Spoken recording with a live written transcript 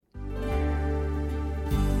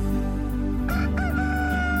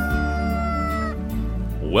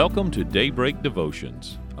Welcome to Daybreak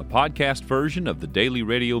Devotions, a podcast version of the daily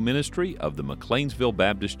radio ministry of the McLeansville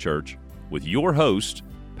Baptist Church with your hosts,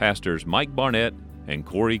 Pastors Mike Barnett and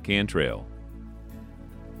Corey Cantrell.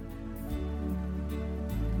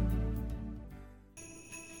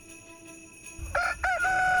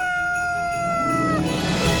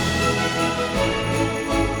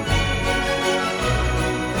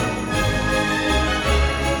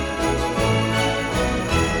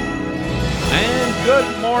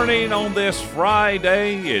 Good morning on this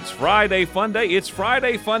Friday. It's Friday Funday. It's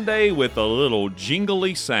Friday Funday with a little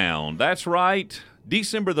jingly sound. That's right.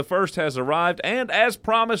 December the 1st has arrived, and as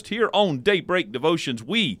promised here on Daybreak Devotions,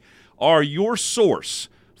 we are your source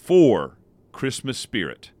for Christmas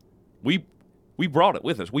spirit. We brought it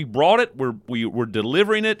with us. We brought it. We're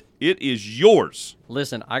delivering it. It is yours.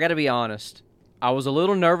 Listen, I got to be honest. I was a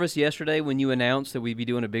little nervous yesterday when you announced that we'd be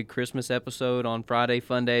doing a big Christmas episode on Friday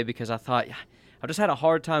Funday because I thought I just had a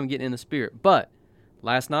hard time getting in the spirit. But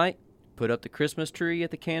last night, put up the Christmas tree at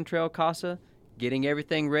the Cantrell Casa, getting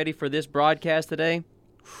everything ready for this broadcast today.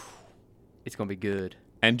 It's going to be good.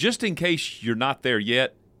 And just in case you're not there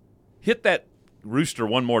yet, hit that rooster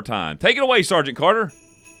one more time. Take it away, Sergeant Carter.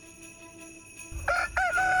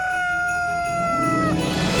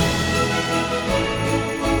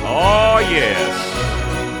 Oh, yes.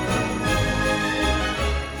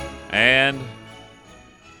 And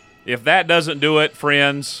if that doesn't do it,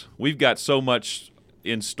 friends, we've got so much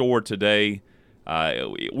in store today.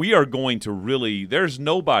 We are going to really, there's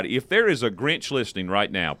nobody, if there is a Grinch listening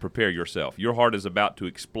right now, prepare yourself. Your heart is about to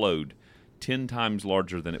explode 10 times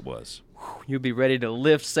larger than it was. You'll be ready to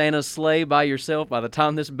lift Santa's sleigh by yourself by the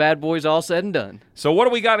time this bad boy's all said and done. So what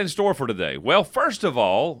do we got in store for today? Well, first of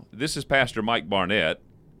all, this is Pastor Mike Barnett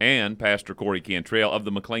and Pastor Corey Cantrell of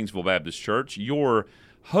the McLeansville Baptist Church, your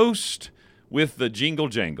host with the Jingle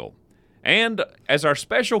Jangle. And as our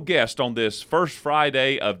special guest on this first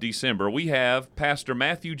Friday of December, we have Pastor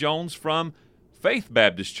Matthew Jones from Faith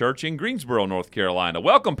Baptist Church in Greensboro, North Carolina.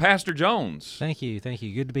 Welcome, Pastor Jones. Thank you.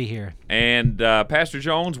 Good to be here. And Pastor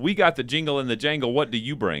Jones, we got the jingle and the jangle. What do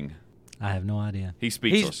you bring? I have no idea. He's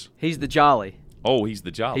speechless. He's the jolly. Oh, he's the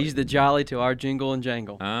jolly. He's the jolly to our jingle and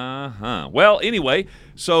jangle. Well, anyway,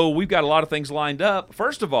 so we've got a lot of things lined up.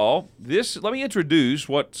 First of all, let me introduce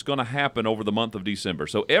what's going to happen over the month of December.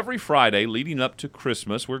 So every Friday leading up to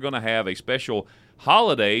Christmas, we're going to have a special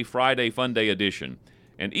holiday Friday Fun Day edition.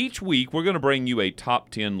 And each week, we're going to bring you a top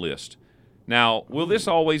 10 list. Now, will this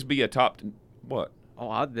always be a top what? Oh,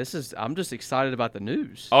 I'm just excited about the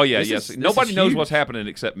news. Oh, yeah, yes. Nobody knows what's happening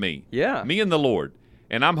except me. Yeah. Me and the Lord.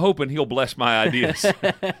 And I'm hoping he'll bless my ideas.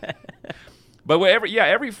 But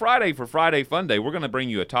every Friday for Friday Fun Day, we're going to bring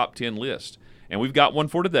you a top 10 list. And we've got one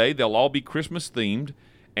for today. They'll all be Christmas themed,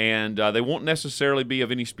 and they won't necessarily be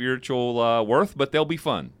of any spiritual worth, but they'll be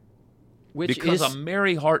fun. Because a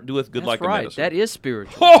merry heart doeth good like a medicine. That is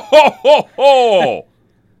spiritual. Ho, ho, ho, ho!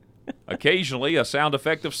 Occasionally, a sound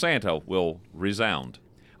effect of Santa will resound.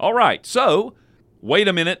 All right, so wait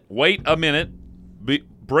a minute.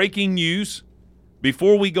 Breaking news.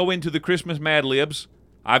 Before we go into the Christmas Mad Libs,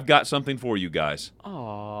 I've got something for you guys.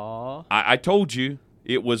 Aww. I told you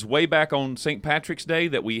it was way back on St. Patrick's Day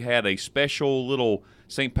that we had a special little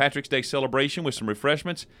St. Patrick's Day celebration with some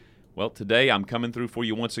refreshments. Well, today I'm coming through for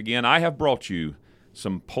you once again. I have brought you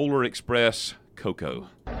some Polar Express cocoa.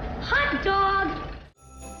 Hot dog!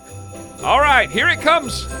 All right, here it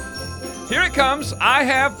comes. I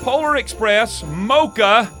have Polar Express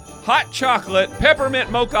Mocha Hot chocolate,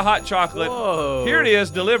 peppermint mocha hot chocolate. Whoa. Here it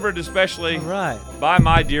is, delivered especially All right. by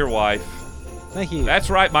my dear wife. Thank you.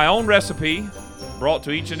 That's right, my own recipe, brought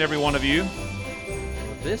to each and every one of you.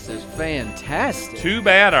 Well, this is fantastic. Too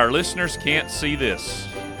bad our listeners can't see this.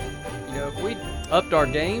 You know, if we upped our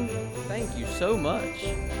game, thank you so much.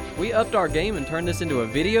 If we upped our game and turned this into a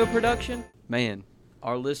video production, man,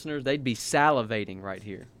 our listeners, they'd be salivating right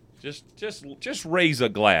here. Just raise a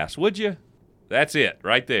glass, would you? That's it,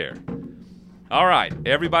 right there. All right,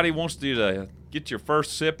 everybody wants you to get your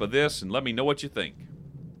first sip of this and let me know what you think.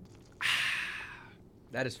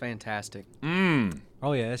 That is fantastic.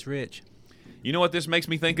 Oh, yeah, that's rich. You know what this makes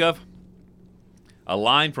me think of? A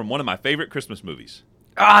line from one of my favorite Christmas movies.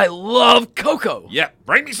 I love cocoa. Yeah,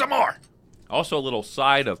 bring me some more. Also a little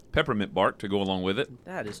side of peppermint bark to go along with it.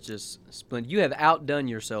 That is just splendid. You have outdone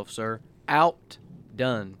yourself, sir.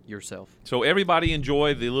 Outdone yourself. So everybody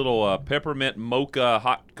enjoy the little peppermint mocha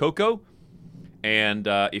hot cocoa. And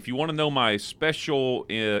if you want to know my special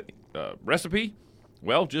recipe,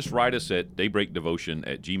 well, just write us at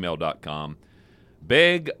daybreakdevotion@gmail.com.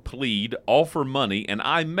 Beg, plead, offer money, and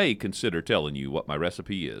I may consider telling you what my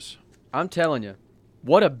recipe is. I'm telling you,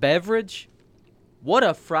 what a beverage. What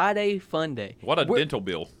a Friday fun day. What a dental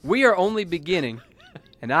bill. We are only beginning,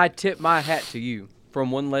 and I tip my hat to you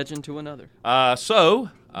from one legend to another.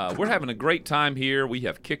 So we're having a great time here. We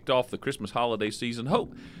have kicked off the Christmas holiday season.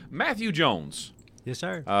 Matthew Jones. Yes,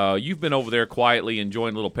 sir. You've been over there quietly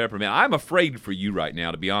enjoying a little peppermint. I'm afraid for you right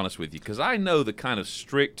now, to be honest with you, because I know the kind of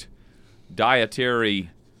strict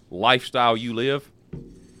dietary lifestyle you live,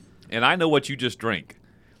 and I know what you just drink.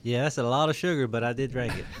 Yeah, that's a lot of sugar, but I did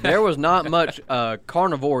drink it. There was not much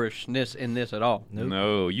carnivorishness in this at all. Nope.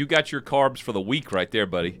 No, you got your carbs for the week right there,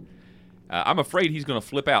 buddy. I'm afraid he's going to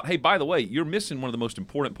flip out. Hey, by the way, you're missing one of the most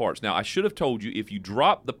important parts. Now, I should have told you, if you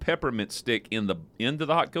drop the peppermint stick into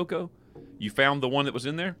the hot cocoa, you found the one that was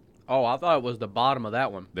in there? Oh, I thought it was the bottom of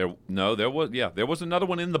that one. There was another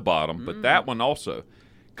one in the bottom, but that one also,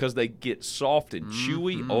 because they get soft and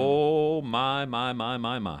chewy. Oh, my.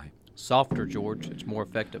 Softer, George. It's more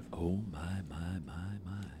effective. Oh, my.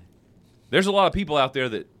 There's a lot of people out there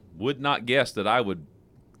that would not guess that I would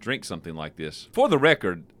drink something like this. For the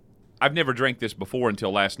record, I've never drank this before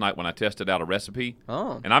until last night when I tested out a recipe.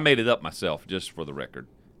 Oh. And I made it up myself, just for the record.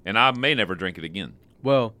 And I may never drink it again.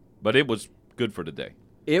 Well, but it was good for today.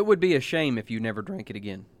 It would be a shame if you never drank it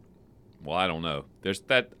again. Well, I don't know. There's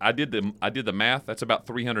that. I did the math. That's about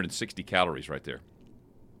 360 calories right there.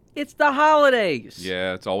 It's the holidays.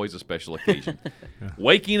 Yeah, it's always a special occasion.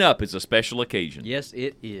 Waking up is a special occasion. Yes,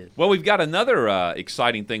 it is. Well, we've got another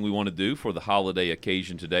exciting thing we want to do for the holiday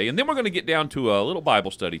occasion today, and then we're going to get down to a little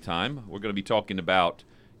Bible study time. We're going to be talking about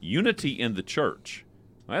unity in the church.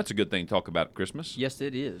 Well, that's a good thing to talk about at Christmas. Yes,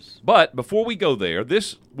 it is. But before we go there,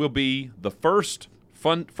 this will be the first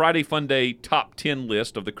Friday Fun Day top 10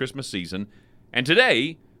 list of the Christmas season. And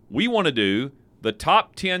today, we want to do the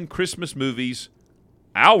top 10 Christmas movies,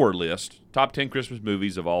 our list, top 10 Christmas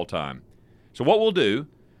movies of all time. So what we'll do,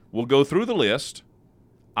 we'll go through the list.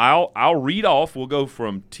 I'll read off. We'll go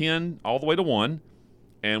from 10 all the way to 1.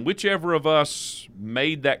 And whichever of us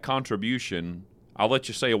made that contribution, I'll let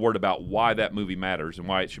you say a word about why that movie matters and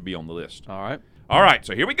why it should be on the list. All right. All right,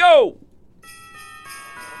 so here we go.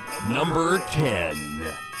 Number 10.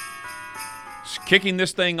 Kicking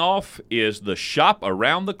this thing off is The Shop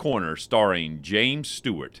Around the Corner, starring James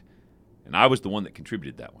Stewart. And I was the one that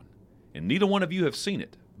contributed that one. And neither one of you have seen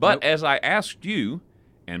it. But Nope. as I asked you,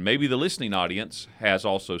 and maybe the listening audience has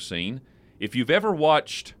also seen, if you've ever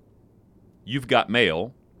watched You've Got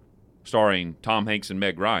Mail, starring Tom Hanks and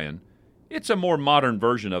Meg Ryan, it's a more modern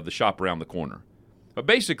version of The Shop Around the Corner. But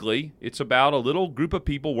basically, it's about a little group of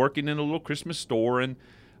people working in a little Christmas store and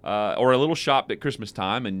or a little shop at Christmas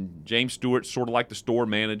time, and James Stewart's sort of like the store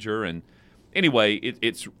manager. And anyway,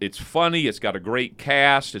 it's funny. It's got a great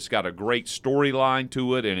cast. It's got a great storyline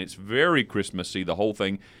to it, and it's very Christmassy, the whole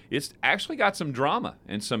thing. It's actually got some drama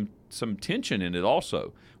and some tension in it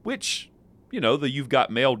also, which, the You've Got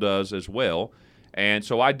Mail does as well. And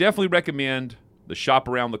so I definitely recommend The Shop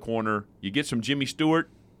Around the Corner. You get some Jimmy Stewart.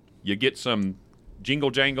 You get some Jingle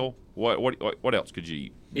Jangle. What else could you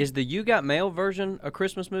eat? Is the You Got Mail version a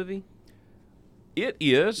Christmas movie? It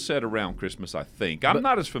is set around Christmas, I think. I'm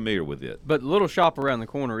not as familiar with it. But Little Shop Around the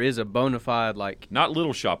Corner is a bona fide, Not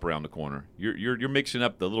Little Shop Around the Corner. You're mixing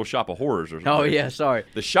up the Little Shop of Horrors or something. Oh, yeah, sorry.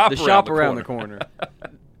 The Shop Around the Corner.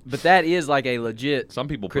 But that is like a legit Some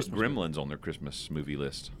people Christmas put Gremlins on their Christmas movie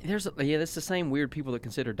list. that's the same weird people that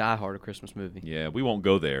consider Die Hard a Christmas movie. Yeah, we won't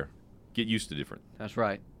go there. Get used to different. That's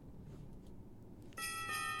right.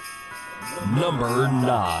 Number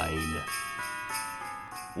 9.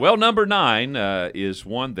 Well, number 9 is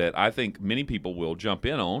one that I think many people will jump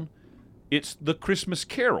in on. It's The Christmas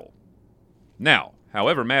Carol. Now,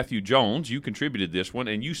 however, Matthew Jones, you contributed this one,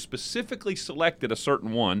 and you specifically selected a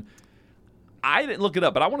certain one. I didn't look it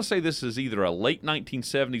up, but I want to say this is either a late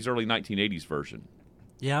 1970s, early 1980s version.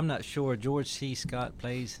 Yeah, I'm not sure. George C. Scott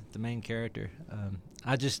plays the main character.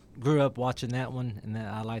 I just grew up watching that one, and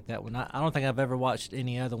I like that one. I don't think I've ever watched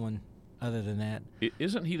any other one other than that.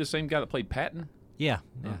 Isn't he the same guy that played Patton? Yeah.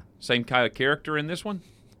 Same kind of character in this one?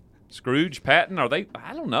 Scrooge, Patton, are they?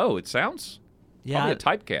 I don't know. It sounds probably a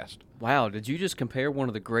typecast. Wow, did you just compare one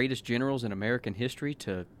of the greatest generals in American history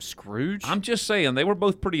to Scrooge? I'm just saying, they were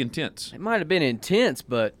both pretty intense. It might have been intense,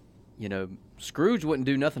 but, Scrooge wouldn't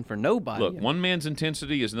do nothing for nobody. Look, one man's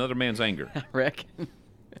intensity is another man's anger. I reckon.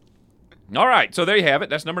 All right, so there you have it.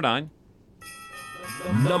 That's number 9.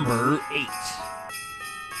 Number 8.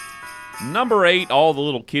 Number 8, all the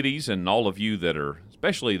little kiddies and all of you that are,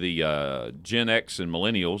 especially the Gen X and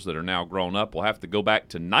millennials that are now grown up, will have to go back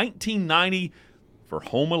to 1990 for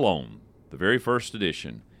Home Alone, the very first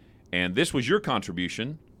edition. And this was your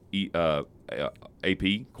contribution,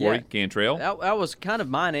 AP, Corey Cantrell. That was kind of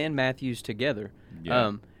mine and Matthew's together.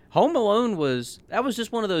 Yeah. Home Alone was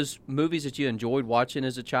just one of those movies that you enjoyed watching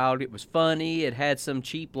as a child. It was funny. It had some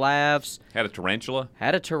cheap laughs. Had a tarantula?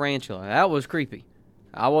 Had a tarantula. That was creepy.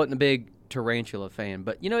 I wasn't a big tarantula fan,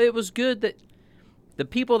 but it was good that the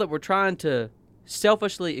people that were trying to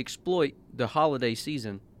selfishly exploit the holiday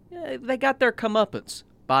season, they got their comeuppance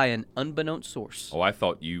by an unbeknownst source. Oh, I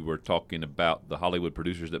thought you were talking about the Hollywood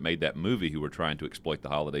producers that made that movie who were trying to exploit the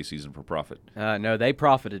holiday season for profit. No, they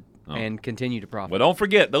profited and continue to profit. Well, don't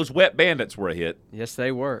forget, those Wet Bandits were a hit. Yes,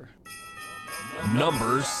 they were.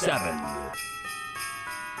 Number 7.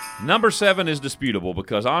 Number 7 is disputable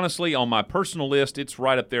because, honestly, on my personal list, it's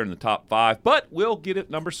right up there in the top 5. But we'll get it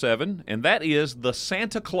number 7, and that is The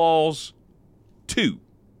Santa Claus 2.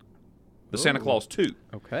 The Santa Claus 2.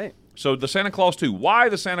 Okay. So The Santa Claus 2. Why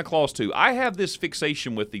The Santa Claus 2? I have this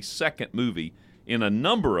fixation with the second movie in a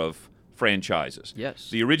number of franchises.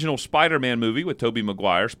 Yes. The original Spider-Man movie with Tobey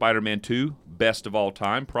Maguire, Spider-Man 2, best of all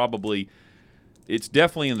time. It's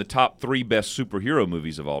definitely in the top 3 best superhero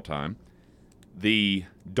movies of all time. The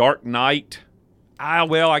Dark Knight,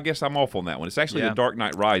 I guess I'm off on that one. It's actually The Dark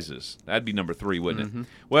Knight Rises. That'd be number 3, wouldn't it?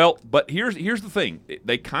 Well, but here's the thing.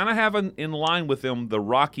 They kind of have in line with them the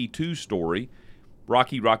Rocky 2 story,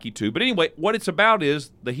 Rocky 2. But anyway, what it's about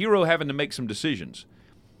is the hero having to make some decisions.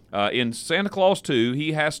 In Santa Claus 2,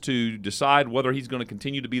 he has to decide whether he's going to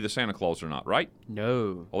continue to be the Santa Claus or not, right?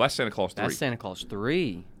 No. Oh, that's Santa Claus 3. That's Santa Claus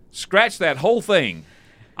 3. Scratch that whole thing.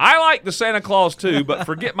 I like the Santa Claus 2, but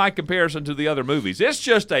forget my comparison to the other movies. It's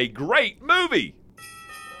just a great movie.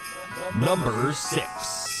 Number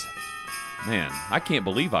 6. Man, I can't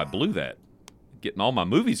believe I blew that. Getting all my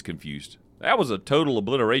movies confused. That was a total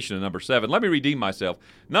obliteration of number 7. Let me redeem myself.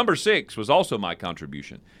 Number 6 was also my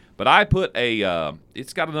contribution. But I put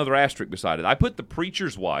it's got another asterisk beside it. I put The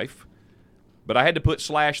Preacher's Wife, but I had to put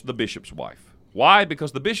 / The Bishop's Wife. Why?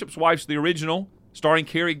 Because The Bishop's Wife's the original, starring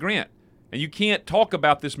Cary Grant. And you can't talk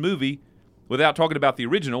about this movie without talking about the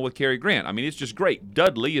original with Cary Grant. I mean, it's just great.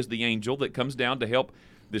 Dudley is the angel that comes down to help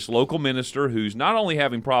this local minister who's not only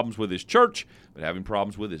having problems with his church, but having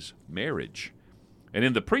problems with his marriage. And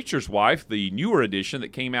in The Preacher's Wife, the newer edition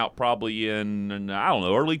that came out probably in,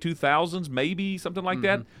 early 2000s, maybe, something like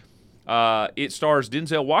that, it stars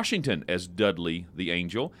Denzel Washington as Dudley the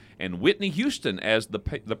angel and Whitney Houston as the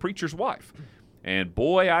preacher's wife. And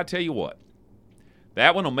boy, I tell you what,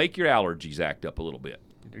 that one will make your allergies act up a little bit.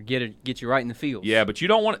 Get you right in the feels. Yeah, but you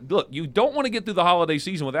don't want to get through the holiday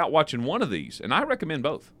season without watching one of these, and I recommend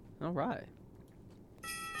both. All right.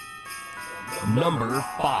 Number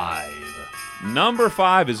 5. Number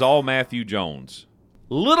 5 is all Matthew Jones.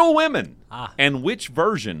 Little Women. And which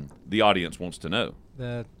version the audience wants to know.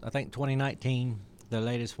 I think 2019, the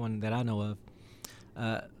latest one that I know of.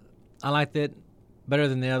 I like that better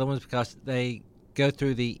than the other ones because they go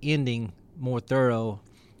through the ending more thorough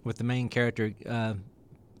with the main character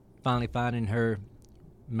finally finding her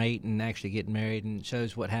mate and actually getting married, and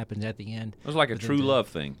shows what happens at the end. It was like a true love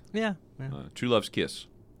thing. Yeah. True Love's Kiss.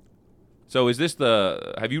 So is this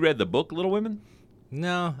have you read the book Little Women?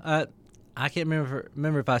 No, I can't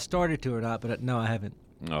remember if I started to or not, but no, I haven't.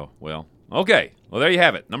 Oh, well. Okay. Well, there you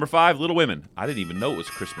have it. Number 5, Little Women. I didn't even know it was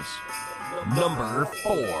Christmas. Number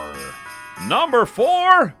 4. Number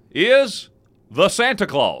 4 is The Santa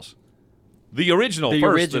Claus. The original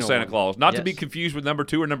first The Santa Claus. Not to be confused with number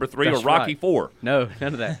 2 or number 3 That's or Rocky right. 4. No,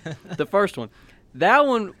 none of that. The first one. That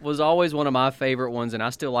one was always one of my favorite ones, and I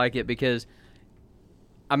still like it because,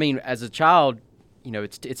 I mean, as a child,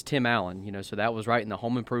 it's Tim Allen, so that was right in the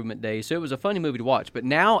Home Improvement days. So it was a funny movie to watch. But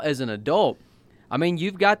now as an adult, I mean,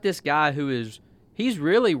 you've got this guy he's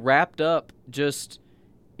really wrapped up just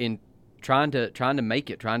in trying to make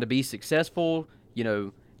it, trying to be successful,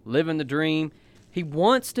 living the dream. He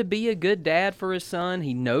wants to be a good dad for his son.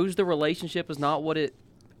 He knows the relationship is not what it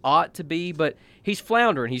ought to be, but he's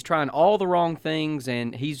floundering. He's trying all the wrong things,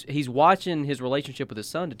 and he's watching his relationship with his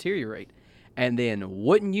son deteriorate. And then,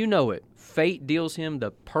 wouldn't you know it, fate deals him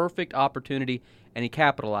the perfect opportunity, and he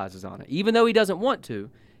capitalizes on it. Even though he doesn't want to,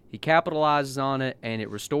 he capitalizes on it, and it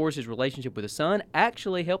restores his relationship with his son,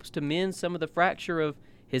 actually helps to mend some of the fracture of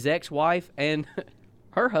his ex-wife and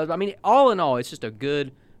her husband. I mean, all in all, it's just a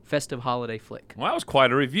good festive holiday flick. Well, that was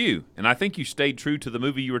quite a review, and I think you stayed true to the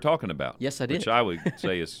movie you were talking about. Yes, I did. Which I would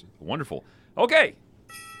say is wonderful. Okay.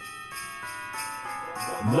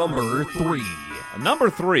 Number 3. Number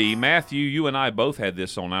 3, Matthew, you and I both had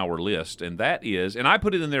this on our list, and that is, and I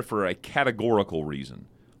put it in there for a categorical reason,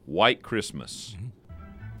 White Christmas.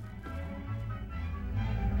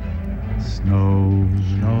 Snow,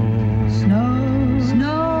 snow, snow,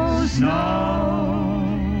 snow, snow.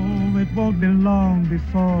 It won't be long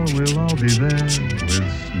before we'll all be there with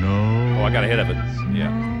snow. Oh, I got ahead of it. Yeah.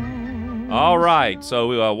 All right,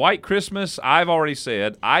 so White Christmas, I've already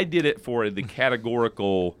said. I did it for the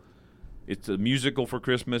categorical, it's a musical for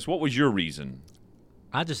Christmas. What was your reason?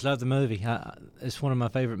 I just love the movie. It's one of my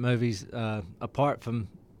favorite movies, apart from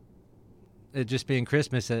it just being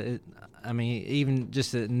Christmas. Even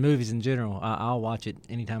just in movies in general, I'll watch it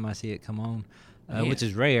anytime I see it come on, which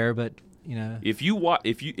is rare, but, you know. If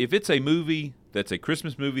it's a movie that's a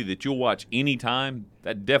Christmas movie that you'll watch anytime,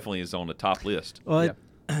 that definitely is on the top list. Well, Yep.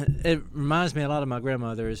 it reminds me a lot of my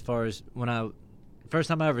grandmother as far as first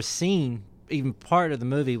time I ever seen even part of the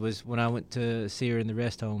movie was when I went to see her in the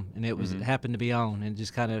rest home, and it happened to be on, and it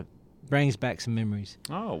just kind of brings back some memories.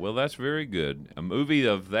 Oh, well, that's very good. A movie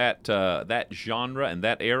of that genre and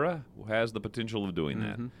that era has the potential of doing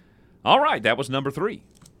that. All right, that was number 3.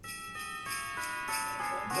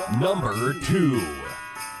 Number 2.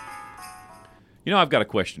 You know, I've got a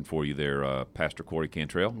question for you there, Pastor Corey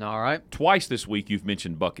Cantrell. All right. Twice this week you've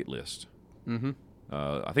mentioned bucket list.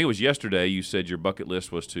 I think it was yesterday you said your bucket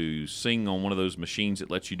list was to sing on one of those machines that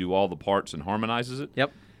lets you do all the parts and harmonizes it.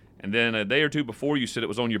 Yep. And then a day or two before you said it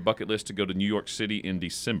was on your bucket list to go to New York City in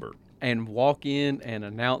December. And walk in and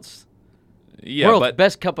announce Yeah, world's but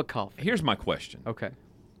best cup of coffee. here's my question. Okay.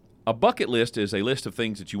 A bucket list is a list of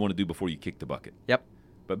things that you want to do before you kick the bucket. Yep.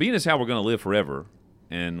 But being as how we're going to live forever,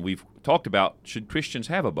 and we've talked about should Christians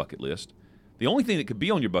have a bucket list, the only thing that could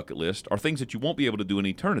be on your bucket list are things that you won't be able to do in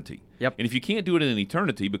eternity. Yep. And if you can't do it in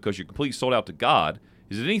eternity because you're completely sold out to God,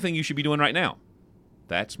 is it anything you should be doing right now?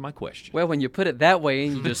 That's my question. Well, when you put it that way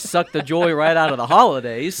and you just suck the joy right out of the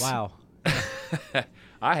holidays. Wow.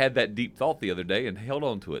 I had that deep thought the other day and held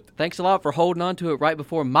on to it. Thanks a lot for holding on to it right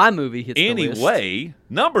before my movie hits the list. Anyway,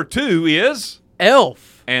 number 2 is...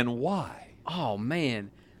 Elf. And why? Oh,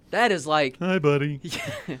 man. That is like... Hi, buddy.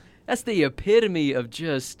 That's the epitome of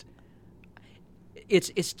just...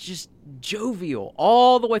 It's just jovial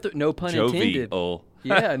all the way through. No pun intended. Jovial.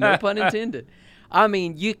 Yeah, no pun intended. I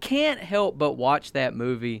mean, you can't help but watch that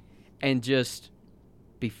movie and just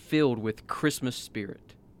be filled with Christmas spirit.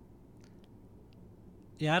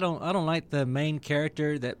 Yeah, I don't like the main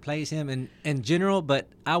character that plays him in general, but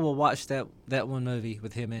I will watch that one movie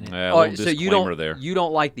with him in it. Yeah, a little So you disclaimer there.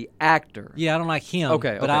 don't like the actor. Yeah, I don't like him.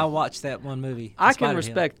 Okay, but okay. I'll watch that one movie. I in spite can of him.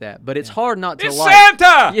 respect that, but it's hard not to It's like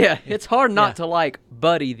Santa! Yeah, it's hard not Yeah. to like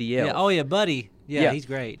Buddy the Elf. Yeah. Oh yeah, Buddy. Yeah, Yeah. he's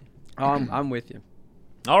great. I'm with you.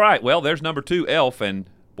 All right, well, there's number 2, Elf. And,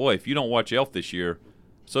 boy, if you don't watch Elf this year,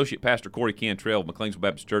 Associate Pastor Corey Cantrell of McLeansville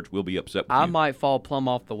Baptist Church will be upset with I you. might fall plumb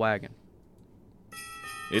off the wagon.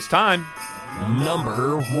 It's time.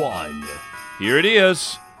 Number 1. Here it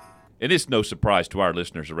is. And it's no surprise to our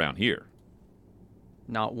listeners around here.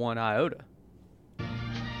 Not one iota.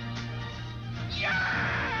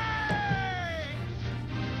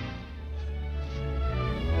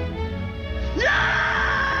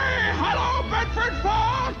 Hello, Bedford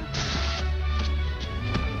Falls!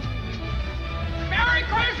 Merry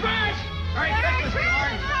Christmas! Merry Christmas,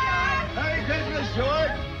 George! Merry Christmas,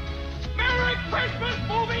 George! Merry Christmas,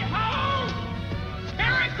 movie house!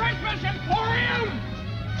 Merry Christmas, Emporium!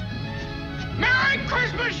 Merry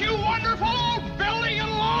Christmas, you wonderful old building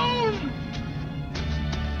and loan!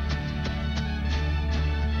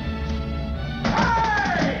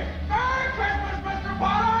 Hey! Merry Christmas, Mr.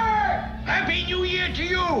 Potter! Happy New Year to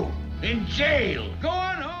you! In jail. Go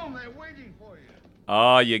on home, they're waiting for you.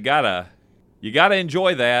 Oh, you gotta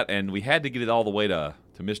enjoy that, and we had to get it all the way to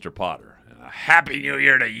Mr. Potter. Happy New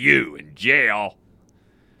Year to you in jail.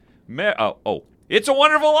 It's a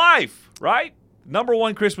Wonderful Life, right? Number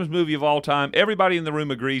 1 Christmas movie of all time. Everybody in the room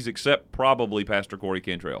agrees, except probably Pastor Corey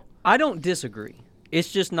Cantrell. I don't disagree.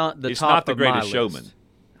 It's just not the It's top not the of my greatest list. showman.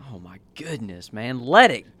 Oh my goodness, man. Let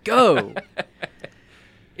it go.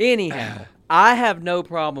 Anyhow, I have no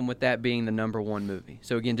problem with that being the number 1 movie.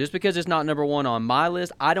 So again, just because it's not number 1 on my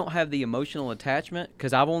list, I don't have the emotional attachment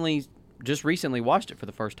because I've only just recently watched it for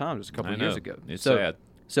the first time just a couple I of years know. ago. It's so, sad.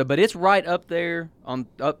 So, but it's right up there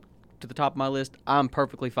up to the top of my list. I'm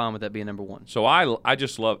perfectly fine with that being number 1. So I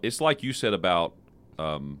just love, it's like you said about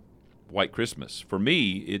White Christmas. For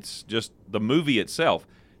me, it's just the movie itself.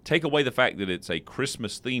 Take away the fact that it's a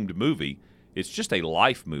Christmas-themed movie, it's just a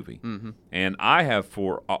life movie. And I have,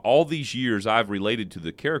 for all these years, I've related to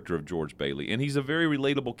the character of George Bailey, and he's a very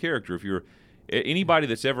relatable character. If you're anybody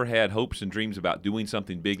that's ever had hopes and dreams about doing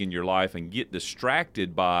something big in your life and get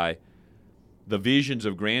distracted by the visions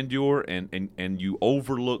of grandeur and you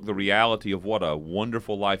overlook the reality of what a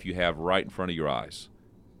wonderful life you have right in front of your eyes.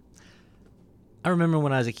 I remember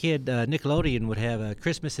when I was a kid, Nickelodeon would have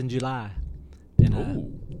Christmas in July,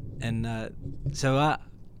 and so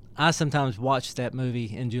I sometimes watch that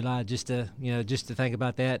movie in July just to think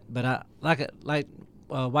about that. But I like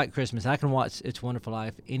White Christmas. I can watch It's a Wonderful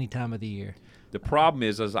Life any time of the year. The problem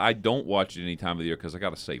is I don't watch it any time of the year because I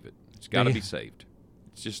got to save it. It's got to be saved.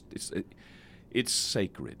 It's just it's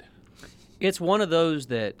sacred. It's one of those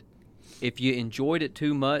that if you enjoyed it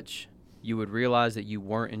too much, you would realize that you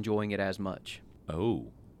weren't enjoying it as much. Oh,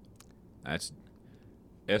 that's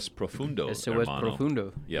es profundo, Eso hermano. es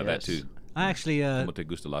profundo. Yeah, that too. I actually Como te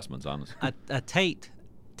gusta las manzanas? I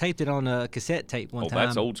taped it on a cassette tape one time. Oh,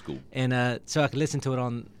 that's old school. And so I could listen to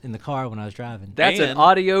it in the car when I was driving. That's an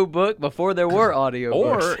audio book before there were audio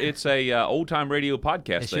books. Or it's a old-time radio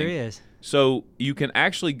podcast It thing. sure is. So you can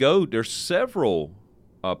actually go, there's several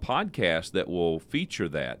podcasts that will feature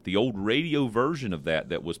that, the old radio version of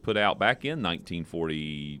that was put out back in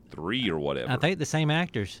 1943 or whatever. I think the same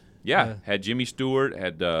actors. Yeah, had Jimmy Stewart,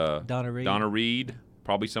 had Donna Reed,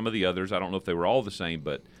 probably some of the others. I don't know if they were all the same,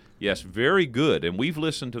 but yes, very good. And we've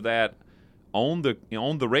listened to that on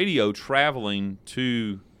the radio traveling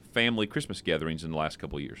to family Christmas gatherings in the last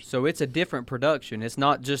couple of years. So it's a different production. It's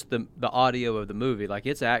not just the audio of the movie. Like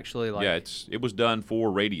it's actually like it was done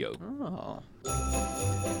for radio. Oh.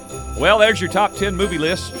 Well, there's your top 10 movie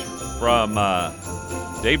list from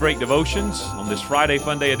Daybreak Devotions on this Friday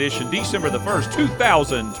Fun Day edition, December the 1st,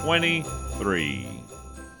 2023.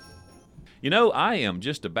 You know, I am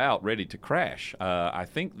just about ready to crash. I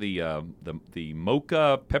think the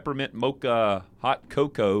peppermint mocha hot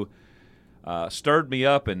cocoa stirred me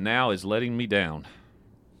up and now is letting me down.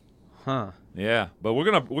 Huh. Yeah, but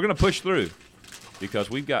we're gonna push through because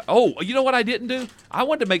we've got. Oh, you know what I didn't do? I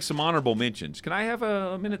wanted to make some honorable mentions. Can I have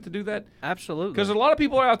a minute to do that? Absolutely. Because a lot of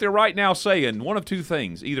people are out there right now saying one of two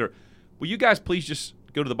things: either, will you guys please just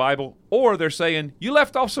go to the Bible, or they're saying you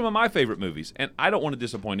left off some of my favorite movies, and I don't want to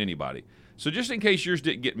disappoint anybody. So just in case yours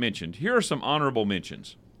didn't get mentioned, here are some honorable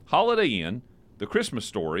mentions: Holiday Inn, The Christmas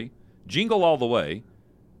Story, Jingle All the Way,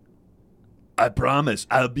 I Promise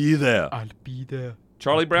I'll Be There, I'll be there.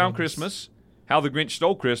 Charlie Brown Christmas, How the Grinch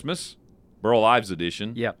Stole Christmas, Burl Ives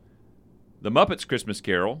edition, Yep. The Muppets Christmas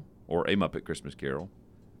Carol, or A Muppet Christmas Carol.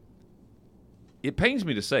 It pains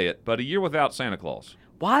me to say it, but A Year Without Santa Claus.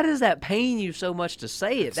 Why does that pain you so much to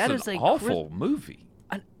say it? It's That an is a awful movie.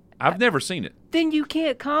 I've never seen it. Then you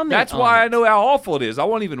can't comment. That's on why it. I know how awful it is. I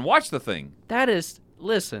won't even watch the thing. That is,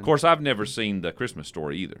 listen. Of course, I've never seen The Christmas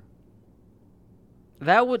Story either.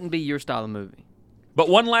 That wouldn't be your style of movie. But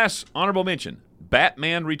one last honorable mention: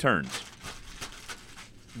 Batman Returns.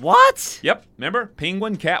 What? Yep, remember?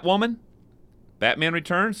 Penguin, Catwoman, Batman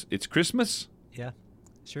Returns. It's Christmas. Yeah,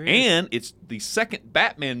 sure is. And it's the second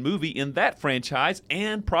Batman movie in that franchise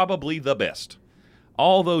and probably the best.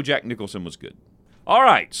 Although Jack Nicholson was good. All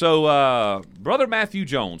right, so Brother Matthew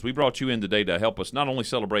Jones, we brought you in today to help us not only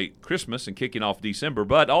celebrate Christmas and kicking off December,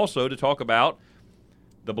 but also to talk about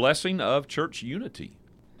the blessing of church unity.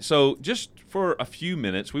 So just for a few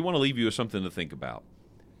minutes, we want to leave you with something to think about.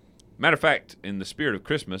 Matter of fact, in the spirit of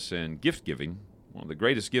Christmas and gift giving, one of the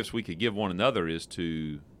greatest gifts we could give one another is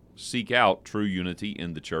to seek out true unity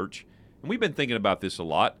in the church. And we've been thinking about this a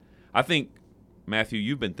lot. I think, Matthew,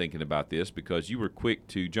 you've been thinking about this because you were quick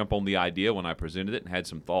to jump on the idea when I presented it and had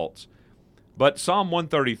some thoughts. But Psalm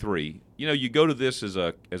 133, you go to this as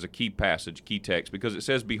a key passage, key text, because it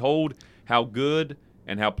says, "Behold, how good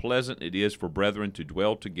and how pleasant it is for brethren to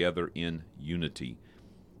dwell together in unity.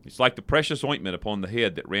 It's like the precious ointment upon the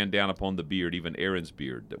head that ran down upon the beard, even Aaron's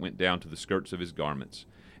beard, that went down to the skirts of his garments,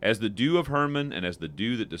 as the dew of Hermon and as the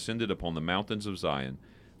dew that descended upon the mountains of Zion.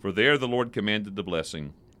 For there the Lord commanded the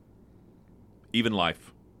blessing, even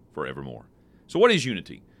life forevermore." So what is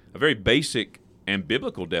unity? A very basic and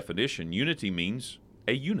biblical definition. Unity means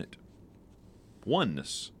a unit,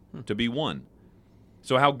 oneness, to be one.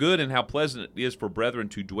 So how good and how pleasant it is for brethren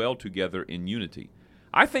to dwell together in unity.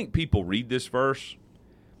 I think people read this verse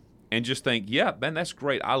and just think, yeah, man, that's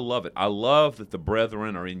great. I love it. I love that the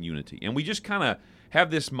brethren are in unity. And we just kind of have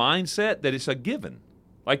this mindset that it's a given.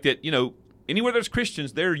 Like that, anywhere there's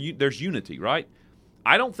Christians, there's unity, right?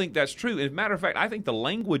 I don't think that's true. As a matter of fact, I think the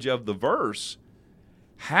language of the verse,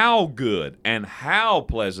 how good and how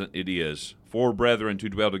pleasant it is for brethren to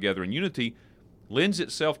dwell together in unity, lends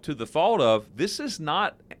itself to the thought of this is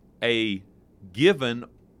not a given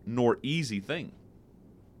nor easy thing.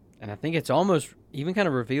 And I think it's almost even kind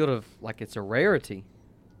of revealed of like it's a rarity.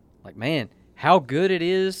 Like, man, how good it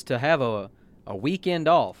is to have a weekend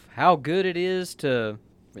off. How good it is to,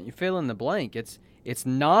 when you fill in the blank. It's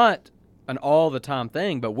not an all the time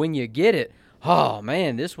thing, but when you get it, oh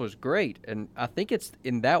man, this was great. And I think it's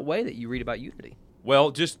in that way that you read about unity.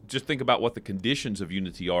 Well, just think about what the conditions of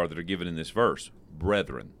unity are that are given in this verse.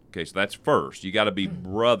 Brethren. Okay, so that's first. You got to be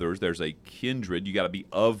brothers. There's a kindred. You got to be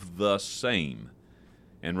of the same.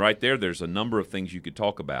 And right there's a number of things you could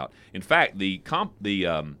talk about. In fact, the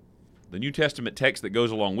New Testament text that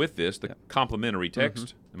goes along with this, the complementary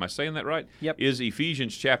text, am I saying that right? Yep. Is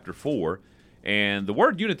Ephesians chapter 4. And the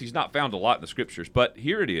word unity is not found a lot in the Scriptures, but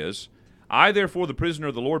here it is. I, therefore, the prisoner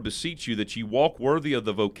of the Lord, beseech you that ye walk worthy of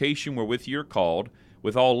the vocation wherewith ye are called,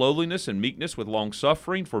 with all lowliness and meekness, with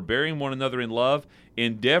long-suffering, forbearing one another in love,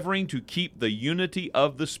 endeavoring to keep the unity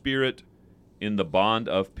of the Spirit in the bond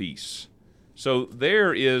of peace. So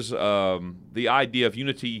there is the idea of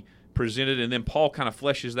unity presented, and then Paul kind of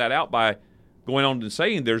fleshes that out by going on and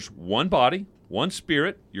saying there's one body, one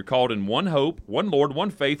Spirit, you're called in one hope, one Lord, one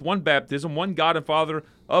faith, one baptism, one God and Father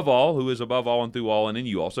of all, who is above all and through all and in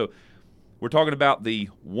you all. So we're talking about the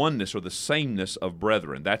oneness or the sameness of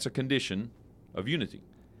brethren. That's a condition of unity.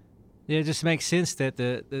 Yeah, it just makes sense that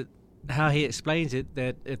the how he explains it,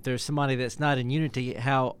 that if there's somebody that's not in unity,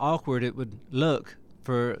 how awkward it would look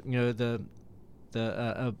for an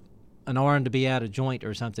arm to be out of joint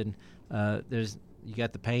or something. You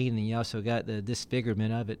got the pain, and you also got the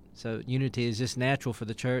disfigurement of it. So unity is just natural for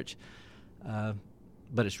the church,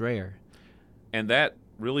 but it's rare. And that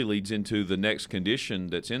really leads into the next condition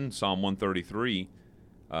that's in Psalm 133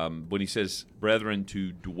 when he says, brethren,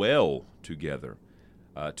 to dwell together.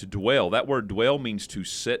 To dwell, that word dwell means to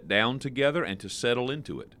sit down together and to settle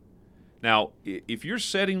into it. Now, if you're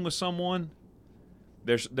sitting with someone,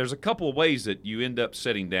 there's a couple of ways that you end up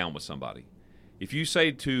sitting down with somebody. If you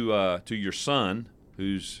say to your son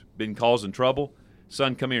who's been causing trouble,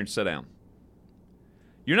 son, come here and sit down,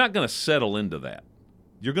 you're not going to settle into that.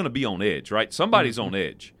 You're going to be on edge, right? Somebody's on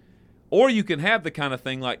edge. Or you can have the kind of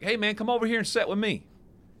thing like, hey, man, come over here and sit with me.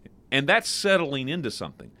 And that's settling into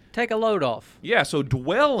something. Take a load off. Yeah, so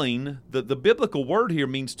dwelling, the biblical word here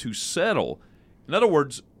means to settle. In other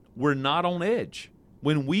words, we're not on edge.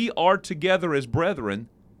 When we are together as brethren,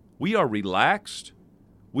 we are relaxed.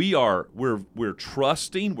 We're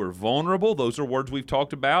trusting. We're vulnerable. Those are words we've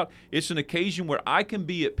talked about. It's an occasion where I can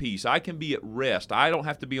be at peace. I can be at rest. I don't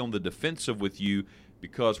have to be on the defensive with you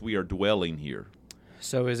because we are dwelling here.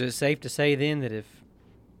 So is it safe to say then that if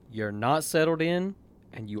you're not settled in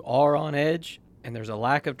and you are on edge and there's a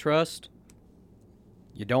lack of trust,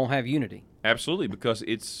 you don't have unity? Absolutely, because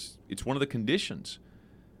it's one of the conditions.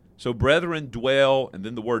 So brethren, dwell, and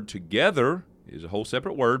then the word together is a whole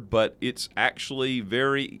separate word, but it's actually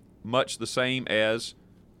very much the same as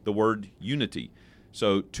the word unity.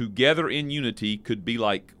 So together in unity could be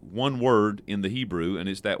like one word in the Hebrew, and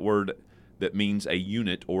it's that word that means a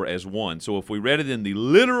unit or as one. So if we read it in the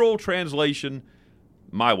literal translation,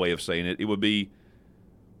 my way of saying it, it would be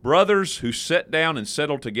brothers who sit down and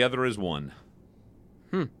settle together as one.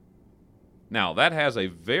 Now, that has a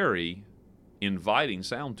very inviting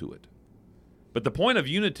sound to it. But the point of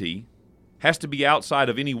unity has to be outside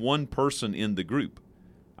of any one person in the group.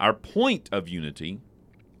 Our point of unity,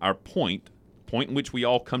 our point in which we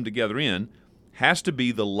all come together in, has to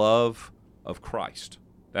be the love of Christ.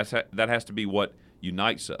 That has to be what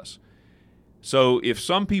unites us. So if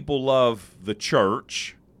some people love the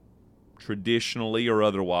church, traditionally or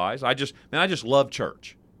otherwise, I just love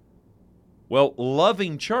church. Well,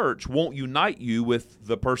 loving church won't unite you with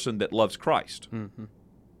the person that loves Christ. In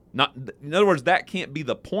other words, that can't be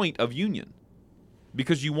the point of union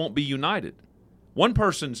because you won't be united. One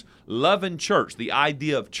person's loving church, the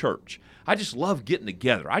idea of church. I just love getting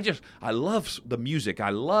together. I love the music. I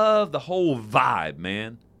love the whole vibe,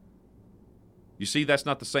 man. You see, that's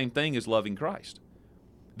not the same thing as loving Christ.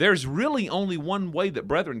 There's really only one way that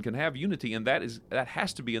brethren can have unity, and that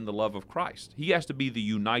has to be in the love of Christ. He has to be the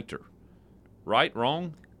uniter. Right?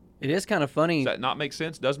 Wrong? It is kind of funny. Does that not make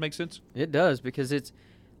sense? Does make sense? It does, because it's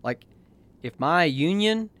like if my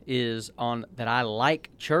union is on that I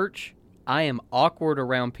like church, I am awkward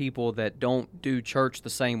around people that don't do church the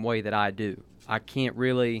same way that I do. I can't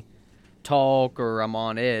really talk, or I'm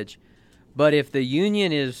on edge. But if the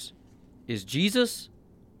union is Jesus,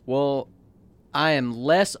 well, I am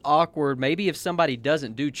less awkward. Maybe if somebody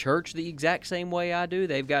doesn't do church the exact same way I do,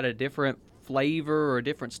 they've got a different flavor or a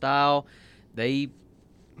different style. They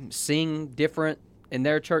sing different in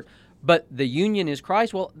their church. But the union is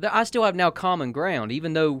Christ. Well, I still have now common ground,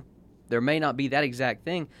 even though there may not be that exact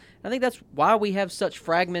thing. I think that's why we have such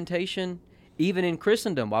fragmentation, even in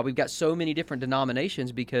Christendom, why we've got so many different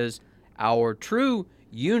denominations, because our true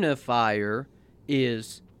unifier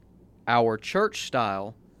is our church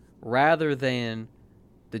style rather than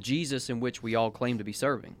the Jesus in which we all claim to be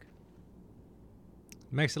serving.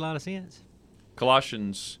 Makes a lot of sense.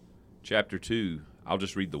 Colossians chapter 2, I'll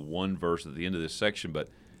just read the one verse at the end of this section, but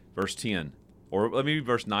verse 10, or let me read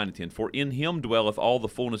verse 9 and 10. For in him dwelleth all the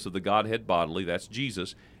fullness of the Godhead bodily, that's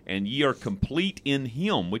Jesus, and ye are complete in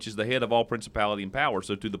him, which is the head of all principality and power.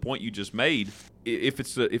 So to the point you just made, if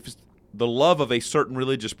it's the love of a certain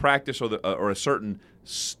religious practice or a certain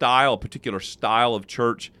style, a particular style of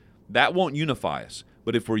church, that won't unify us.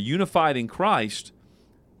 But if we're unified in Christ,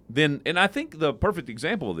 then, and I think the perfect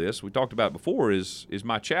example of this, we talked about it before, is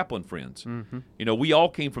my chaplain friends. Mm-hmm. You know, we all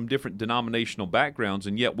came from different denominational backgrounds,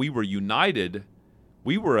 and yet we were united.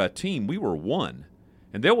 We were a team. We were one.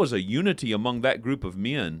 And there was a unity among that group of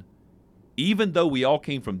men, even though we all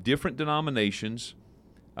came from different denominations,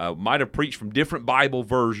 might have preached from different Bible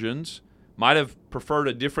versions, might have preferred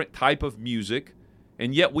a different type of music,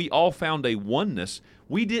 and yet we all found a oneness.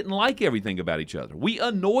 We didn't like everything about each other. We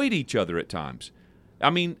annoyed each other at times. I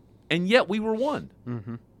mean, and yet we were one.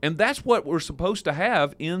 Mm-hmm. And that's what we're supposed to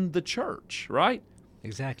have in the church, right?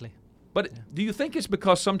 Exactly. But do you think it's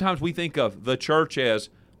because sometimes we think of the church as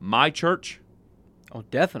my church? Oh,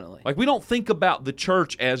 definitely. Like, we don't think about the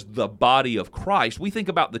church as the body of Christ. We think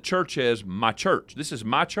about the church as my church. This is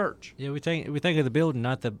my church. Yeah, we think of the building,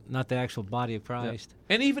 not the actual body of Christ.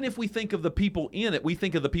 And even if we think of the people in it, we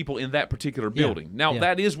think of the people in that particular building. Now, Yeah.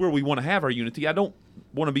 that is where we want to have our unity. I don't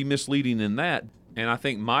want to be misleading in that. And I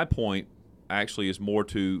think my point actually is more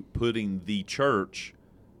to putting the church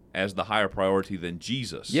as the higher priority than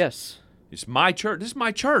Jesus. Yes. It's my church. This is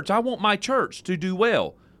my church. I want my church to do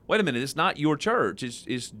well. Wait a minute. It's not your church.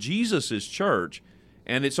 It's Jesus' church.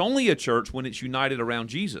 And it's only a church when it's united around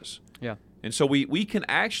Jesus. Yeah. And so we can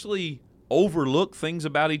actually overlook things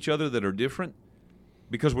about each other that are different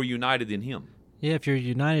because we're united in Him. Yeah, if you're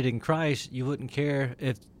united in Christ, you wouldn't care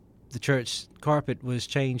if the church carpet was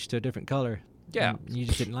changed to a different color. Yeah. And you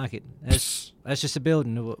just didn't like it. That's just a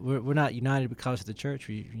building. We're not united because of the church.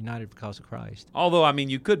 We're united because of Christ. Although, I mean,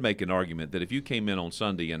 you could make an argument that if you came in on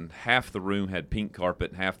Sunday and half the room had pink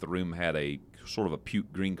carpet and half the room had a sort of a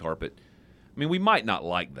puke green carpet, I mean, we might not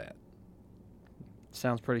like that.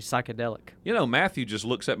 Sounds pretty psychedelic. You know, Matthew just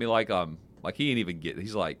looks at me like he ain't even get it.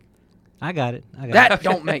 He's like, I got it. That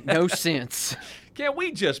don't make no sense. can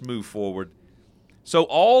we just move forward? So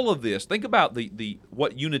all of this, think about the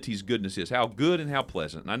what unity's goodness is, how good and how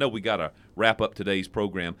pleasant. And I know we got to wrap up today's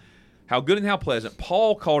program. How good and how pleasant.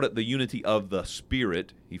 Paul called it the unity of the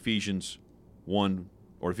Spirit, Ephesians 1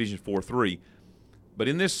 or Ephesians 4:3. But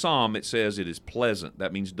in this psalm it says it is pleasant.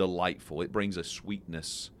 That means delightful. It brings a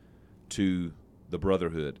sweetness to the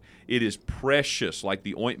brotherhood. It is precious, like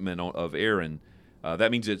the ointment of Aaron.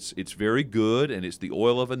 That means it's very good, and it's the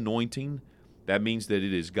oil of anointing. That means that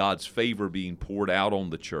it is God's favor being poured out on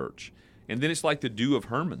the church. And then it's like the dew of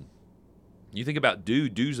Hermon. You think about dew.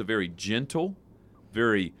 Dew's a very gentle,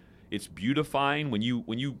 it's beautifying. When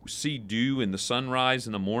you see dew in the sunrise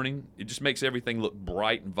in the morning, it just makes everything look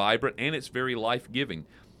bright and vibrant, and it's very life-giving.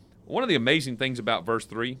 One of the amazing things about verse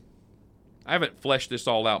 3, I haven't fleshed this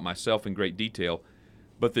all out myself in great detail,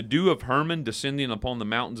 but the dew of Hermon descending upon the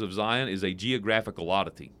mountains of Zion is a geographical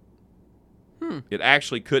oddity. It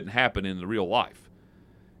actually couldn't happen in the real life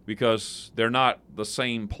because they're not the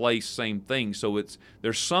same place, same thing. So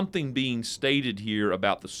there's something being stated here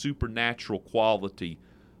about the supernatural quality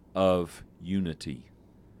of unity.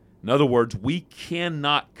 In other words, we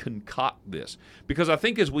cannot concoct this, because I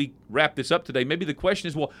think as we wrap this up today, maybe the question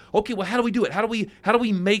is, well, how do we do it? How do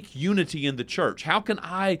we make unity in the church? How can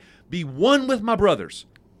I be one with my brothers?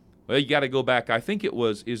 Well, you got to go back. I think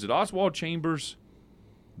is it Oswald Chambers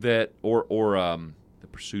that or the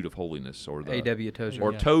Pursuit of Holiness, or the A.W. Tozer.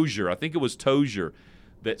 or Tozer. I think it was Tozer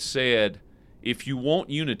that said, if you want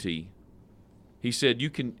unity, he said you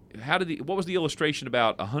can. What was the illustration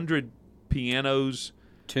about 100 pianos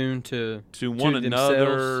tuned to one another?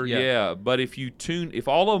 themselves? Yeah, but if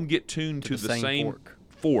all of them get tuned to the same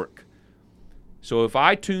fork. So if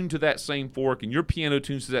I tune to that same fork, and your piano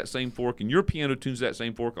tunes to that same fork, and your piano tunes to that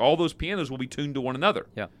same fork, all those pianos will be tuned to one another.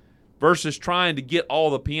 Yeah. Versus trying to get all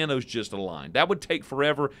the pianos just aligned. That would take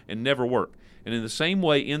forever and never work. And in the same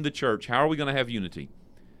way, in the church, how are we going to have unity?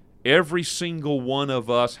 Every single one of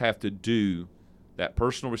us have to do that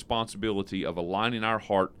personal responsibility of aligning our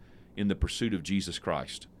heart in the pursuit of Jesus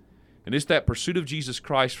Christ. And it's that pursuit of Jesus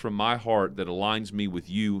Christ from my heart that aligns me with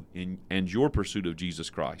you and your pursuit of Jesus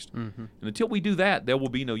Christ. Mm-hmm. And until we do that, there will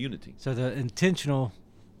be no unity. So the intentional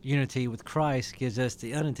unity with Christ gives us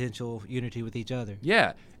the unintentional unity with each other.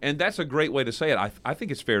 Yeah, and that's a great way to say it. I think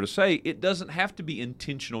it's fair to say it doesn't have to be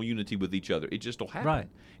intentional unity with each other. It just will happen. Right.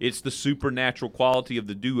 It's the supernatural quality of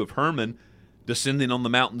the dew of Hermon descending on the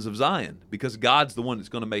mountains of Zion, because God's the one that's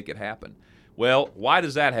going to make it happen. Well, why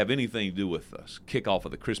does that have anything to do with us? Kickoff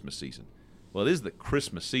of the Christmas season. Well, it is the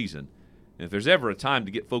Christmas season, and if there's ever a time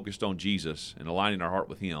to get focused on Jesus and aligning our heart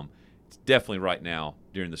with Him, It's definitely right now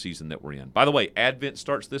during the season that we're in. By the way, Advent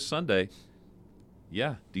starts this Sunday.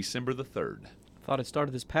 Yeah, December the 3rd. Thought it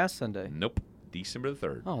started this past Sunday. Nope, December the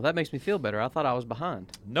 3rd. Oh, that makes me feel better. I thought I was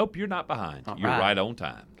behind. Nope, you're not behind. All You're right. right on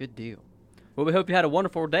time. Good deal. Well, we hope you had a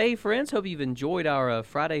wonderful day, friends. Hope you've enjoyed our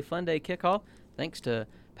Friday Fun Day kickoff. Thanks to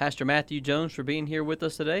Pastor Matthew Jones for being here with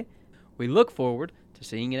us today. We look forward to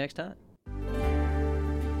seeing you next time.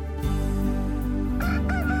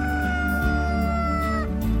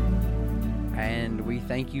 And we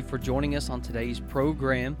thank you for joining us on today's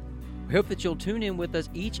program. We hope that you'll tune in with us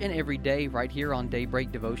each and every day right here on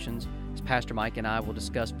Daybreak Devotions as Pastor Mike and I will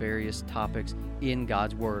discuss various topics in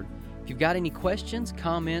God's Word. If you've got any questions,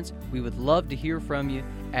 comments, we would love to hear from you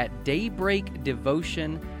at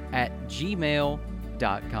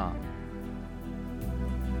daybreakdevotion@gmail.com.